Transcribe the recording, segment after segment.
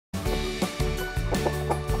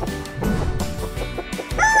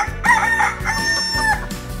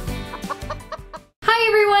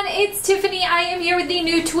it's Tiffany. I am here with the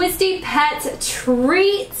new Twisty Petz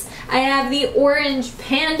treats. I have the orange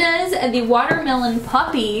pandas, the watermelon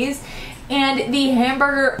puppies, and the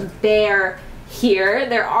hamburger bear here.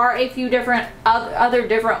 There are a few different other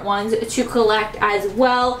different ones to collect as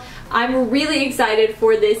well. I'm really excited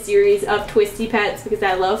for this series of Twisty Petz because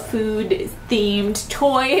I love food-themed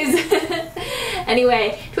toys.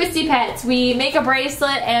 Anyway, Twisty Petz, we make a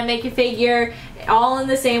bracelet and make a figure all in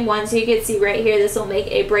the same one. So you can see right here, this will make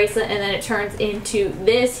a bracelet and then it turns into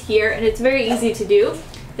this here, and it's very easy to do.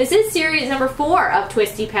 This is series number 4 of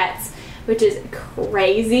Twisty Petz, which is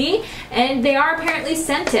crazy, and they are apparently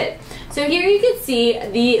scented. So here you can see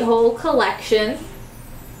the whole collection.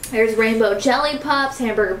 There's rainbow jelly pups,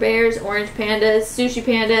 hamburger bears, orange pandas, sushi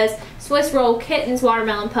pandas, Swiss roll kittens,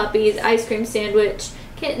 watermelon puppies, ice cream sandwich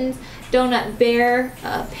kittens, donut bear,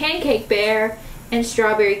 pancake bear, and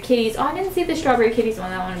strawberry kitties. Oh, I didn't see the strawberry kitties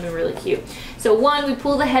one. That one would be really cute. So 1, we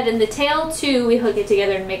pull the head and the tail. 2, we hook it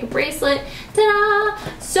together and make a bracelet. Ta-da!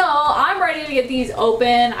 So I'm ready to get these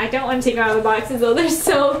open. I don't want to take them out of the boxes though. They're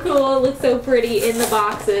so cool. It looks so pretty in the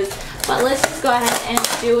boxes. But let's just go ahead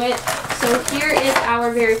and do it. So here is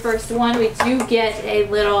our very first one. We do get a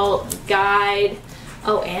little guide.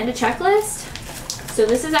 Oh, and a checklist. So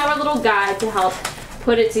this is our little guide to help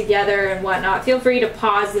put it together and whatnot. Feel free to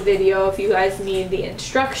pause the video if you guys need the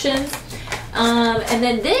instructions. And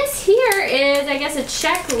then this here is, I guess, a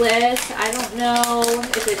checklist. I don't know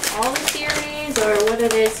if it's all the series or what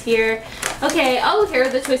it is here. Okay, oh, here are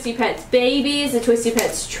the Twisty Petz babies, the Twisty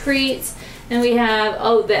Petz treats. Then we have,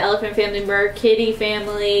 oh, the elephant family, mer kitty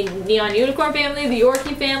family, neon unicorn family, the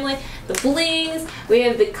Yorkie family, the blings. We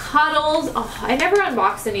have the cuddles. Oh, I never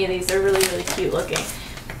unboxed any of these. They're really, really cute looking.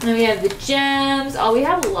 And then we have the gems. Oh, we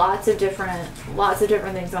have lots of different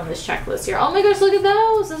things on this checklist here. Oh my gosh, look at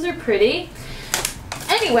those. Those are pretty.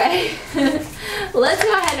 Anyway, let's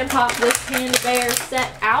go ahead and pop this panda bear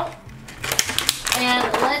set out.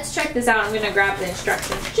 And let's check this out. I'm going to grab the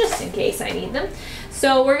instructions just in case I need them.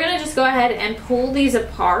 So we're going to just go ahead and pull these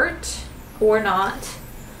apart, or not.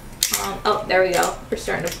 Oh, there we go. We're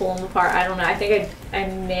starting to pull them apart. I don't know. I think I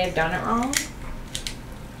may have done it wrong.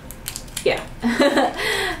 Yeah,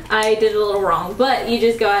 I did a little wrong, but you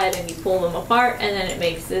just go ahead and you pull them apart and then it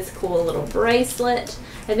makes this cool little bracelet.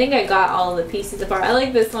 I think I got all the pieces apart. I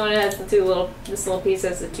like this one. It has this little piece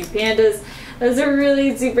has the 2 pandas. Those are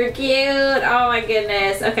really super cute. Oh my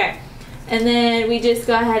goodness. Okay. And then we just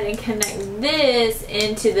go ahead and connect this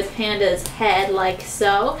into the panda's head like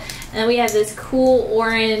so. And then we have this cool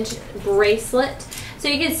orange bracelet. So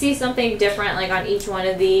you can see something different like on each one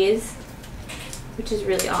of these, which is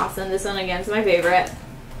really awesome. This one again is my favorite.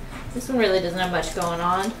 This one really doesn't have much going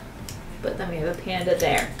on, but then we have a panda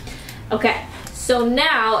there. Okay, so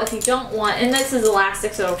now if you don't want, and this is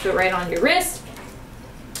elastic so it'll fit right on your wrist.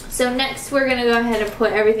 So next we're gonna go ahead and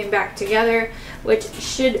put everything back together, which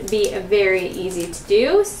should be very easy to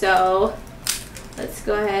do. So let's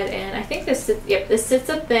go ahead and I think this sits, yep, this sits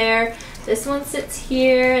up there. This one sits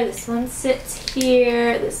here, this one sits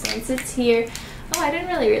here, this one sits here. Oh, I didn't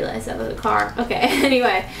really realize that was a car. Okay,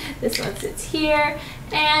 anyway, this one sits here,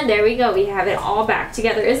 and there we go. We have it all back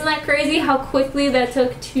together. Isn't that crazy how quickly that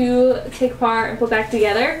took to take apart and put back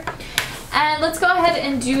together? And let's go ahead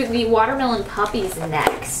and do the watermelon puppies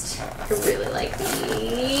next. I really like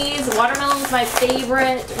these. Watermelon's my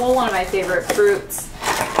favorite, well, one of my favorite fruits.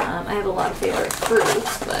 I have a lot of favorite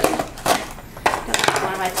fruits, but that's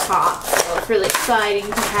one of my tops. So it's really exciting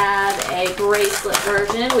to have a bracelet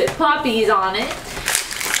version with puppies on it.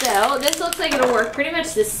 So this looks like it'll work pretty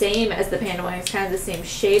much the same as the panda one. It's kind of the same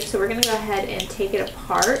shape. So we're going to go ahead and take it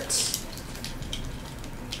apart.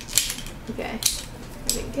 Okay,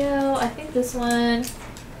 there we go. I think this one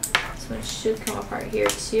should come apart here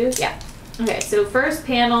too. Yeah. Okay, so first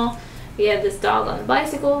panel, we have this dog on the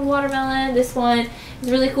bicycle with watermelon. This one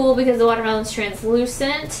is really cool because the watermelon's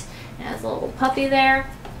translucent. It has a little puppy there.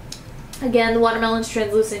 Again, the watermelon's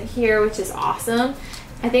translucent here, which is awesome.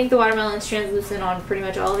 I think the watermelon's translucent on pretty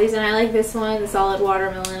much all of these, and I like this one, the solid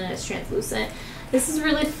watermelon, and it's translucent. This is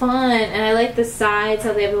really fun, and I like the sides,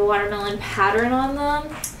 how they have the watermelon pattern on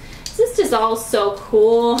them. This is just all so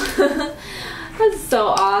cool. That's so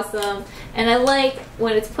awesome. And I like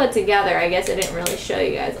when it's put together. I guess I didn't really show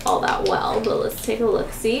you guys all that well, but let's take a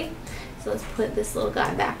look-see. So let's put this little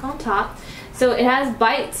guy back on top. So it has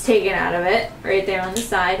bites taken out of it right there on the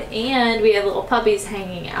side, and we have little puppies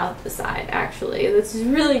hanging out the side actually. This is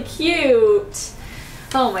really cute.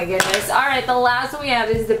 Oh my goodness. Alright, the last one we have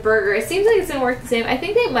is the burger. It seems like it's going to work the same. I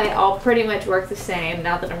think they might all pretty much work the same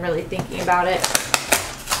now that I'm really thinking about it.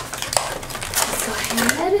 Let's go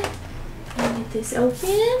ahead and get this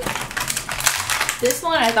open. This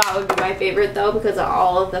one I thought would be my favorite though because of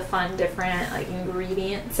all of the fun different like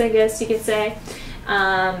ingredients, I guess you could say.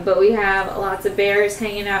 But we have lots of bears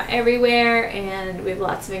hanging out everywhere and we have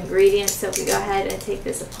lots of ingredients. So if we go ahead and take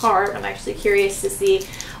this apart, I'm actually curious to see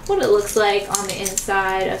what it looks like on the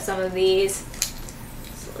inside of some of these.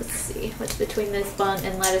 So let's see what's between this bun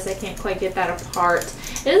and lettuce. I can't quite get that apart.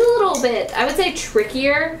 It is a little bit, I would say,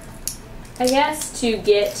 trickier, I guess, to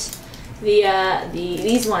get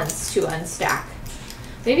these ones to unstack.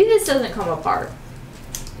 Maybe this doesn't come apart.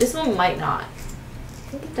 This one might not.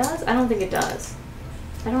 I think it does. I don't think it does.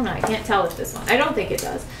 I don't know. I can't tell with this one. I don't think it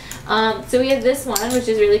does. So we have this one, which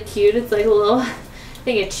is really cute. It's like a little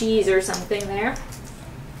thing of cheese or something there.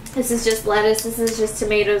 This is just lettuce. This is just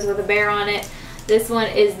tomatoes with a bear on it. This one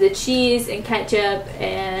is the cheese and ketchup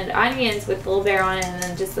and onions with the little bear on it, and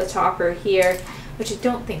then just the topper here, which I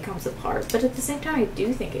don't think comes apart. But at the same time, I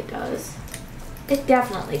do think it does. It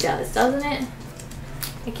definitely does, doesn't it?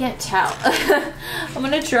 I can't tell. I'm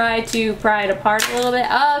gonna try to pry it apart a little bit.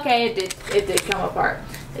 Oh, okay, it did come apart.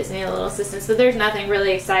 Just need a little assistance, but there's nothing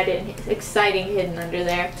really exciting hidden under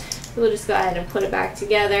there. So we'll just go ahead and put it back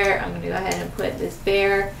together. I'm gonna go ahead and put this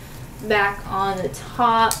bear back on the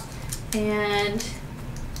top, and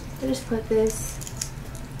we'll just put this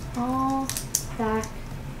all back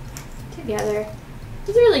together.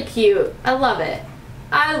 It's really cute. I love it.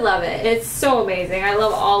 I love it. It's so amazing. I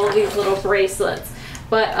love all of these little bracelets.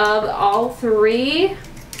 But of all three,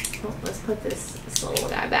 oh, let's put this little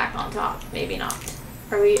guy back on top. Maybe not.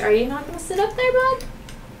 Are you not gonna sit up there, bud?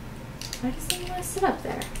 Why does he want to sit up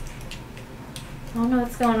there? I don't know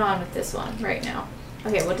what's going on with this one right now.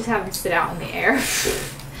 Okay, we'll just have him sit out in the air.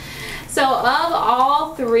 So of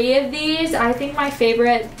all three of these, I think my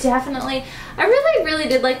favorite definitely, I really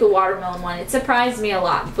did like the watermelon one. It surprised me a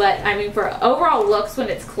lot, but I mean for overall looks when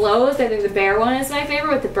it's closed, I think the bear one is my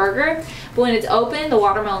favorite with the burger. But when it's open, the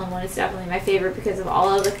watermelon one is definitely my favorite because of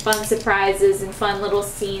all of the fun surprises and fun little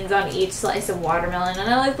scenes on each slice of watermelon. And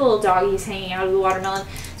I like the little doggies hanging out of the watermelon.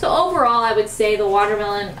 So overall, I would say the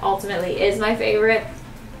watermelon ultimately is my favorite.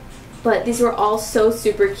 But these were all so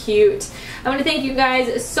super cute. I want to thank you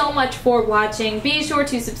guys so much for watching. Be sure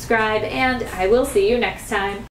to subscribe, and I will see you next time.